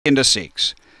into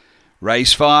 6.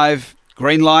 Race 5,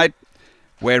 green light.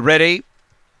 We're ready.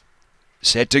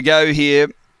 Set to go here.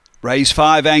 Race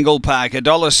 5, Angle-Park,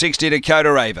 $1.60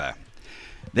 Dakota Raver.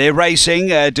 They're racing.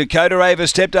 Dakota Raver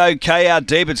stepped okay out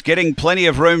deep. It's getting plenty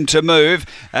of room to move.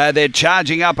 They're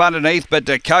charging up underneath, but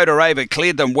Dakota Raver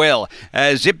cleared them well.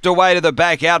 Zipped away to the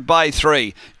back, out by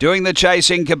 3. Doing the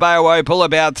chasing, Cabello Opal.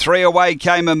 About 3 away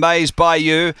came Amazed by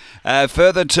You.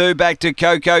 Further 2 back to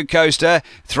Coco Coaster.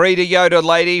 3 to Yoda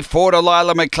Lady. 4 to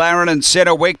Lila McLaren and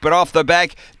Centre Wick, but off the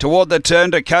back toward the turn.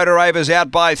 Dakota Raver's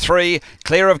out by 3.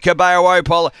 Clear of Cabello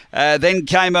Opal. Then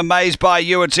came Amazed by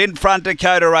You. It's in front,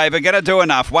 Dakota Raver. Going to do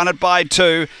enough. Won it by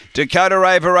 2. Dakota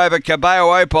Raver over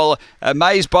Cabello Opal.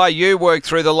 Amazed by You worked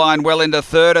through the line well into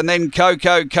 3rd. And then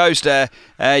Coco Coaster,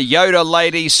 Yoda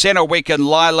Lady, Centre Wick and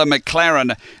Lila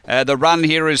McLaren. The run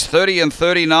here is 30 and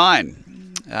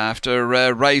 39 after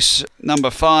race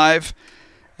number 5.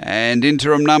 And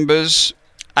interim numbers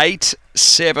 8,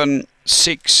 7,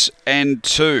 6 and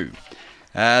 2.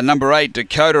 Number 8,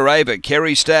 Dakota Raver,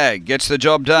 Kerry Stagg, gets the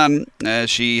job done.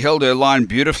 She held her line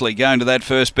beautifully going to that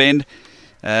first bend.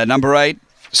 Number 8,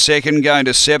 second going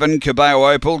to 7, Cabello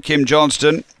Opal, Kim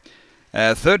Johnston.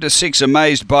 3rd to 6,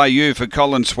 Amazed by You for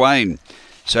Colin Swain.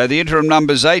 So the interim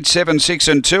numbers 8, 7, 6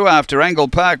 and 2 after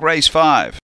Angle-Park race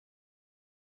 5.